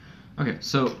Okay,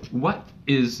 so what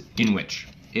is In Which?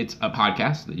 It's a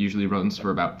podcast that usually runs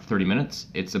for about 30 minutes.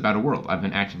 It's about a world I've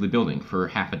been actively building for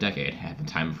half a decade at the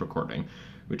time of recording,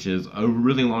 which is a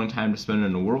really long time to spend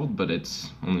in a world, but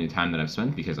it's only the time that I've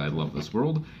spent because I love this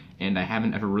world, and I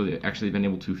haven't ever really actually been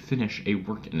able to finish a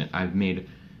work in it. I've made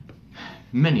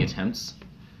many attempts,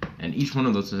 and each one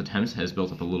of those attempts has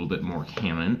built up a little bit more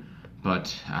canon,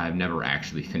 but I've never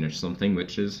actually finished something,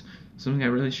 which is something I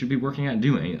really should be working at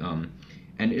doing.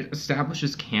 And it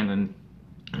establishes canon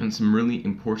and some really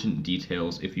important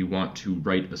details if you want to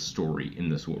write a story in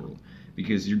this world,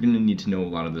 because you're going to need to know a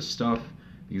lot of this stuff,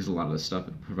 because a lot of this stuff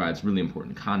provides really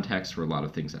important context for a lot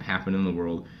of things that happen in the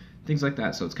world, things like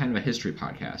that. So it's kind of a history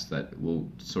podcast that will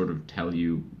sort of tell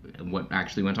you what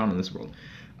actually went on in this world.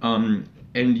 And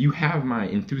you have my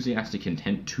enthusiastic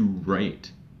consent to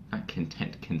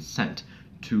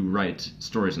write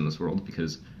stories in this world,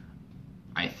 because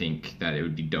I think that it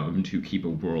would be dumb to keep a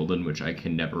world in which I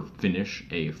can never finish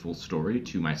a full story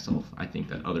to myself. I think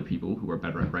that other people who are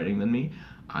better at writing than me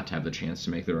ought to have the chance to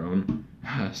make their own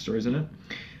stories in it.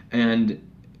 And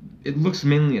it looks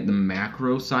mainly at the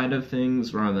macro side of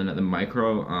things rather than at the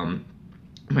micro.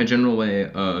 My general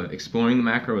way of exploring the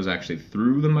macro is actually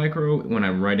through the micro when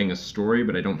I'm writing a story,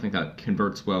 but I don't think that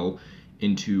converts well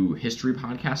into history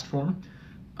podcast form.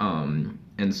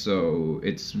 And so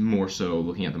it's more so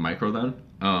looking at the micro then.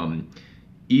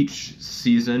 Each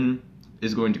season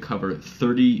is going to cover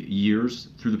 30 years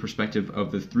through the perspective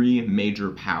of the three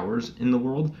major powers in the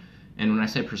world. And when I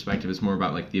say perspective, it's more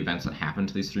about like the events that happened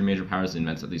to these three major powers, the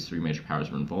events that these three major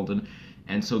powers were involved in.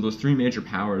 And so those three major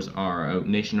powers are a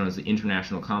nation known as the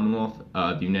International Commonwealth,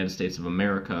 the United States of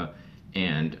America,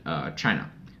 and China.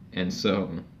 And so,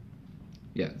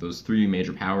 yeah, those three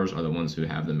major powers are the ones who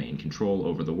have the main control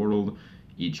over the world.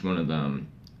 Each one of them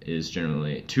is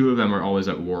generally, two of them are always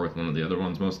at war with one of the other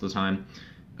ones most of the time,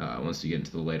 once you get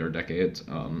into the later decades.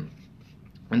 And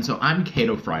so I'm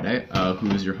Cato Friday,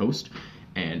 who is your host,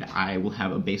 and I will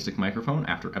have a basic microphone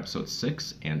after episode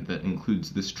 6, and that includes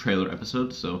this trailer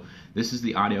episode. So this is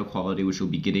the audio quality which you'll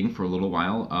be getting for a little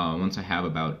while. Once I have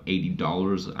about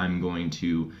 $80, I'm going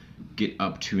to get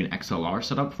up to an XLR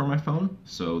setup for my phone,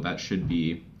 so that should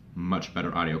be much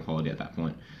better audio quality at that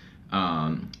point.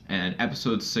 And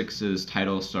episode 6's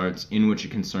title starts, In Which a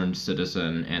Concerned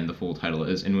Citizen, and the full title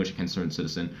is In Which a Concerned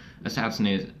Citizen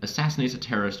assassinates a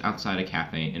terrorist outside a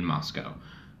cafe in Moscow,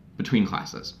 between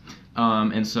classes.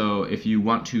 And so if you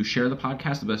want to share the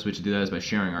podcast, the best way to do that is by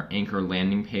sharing our Anchor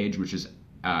landing page, which is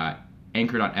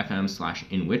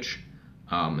anchor.fm/inwhich.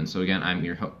 And so again, I'm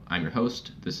your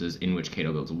host. This is In Which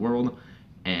Cato Builds a World,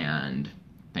 and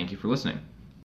thank you for listening.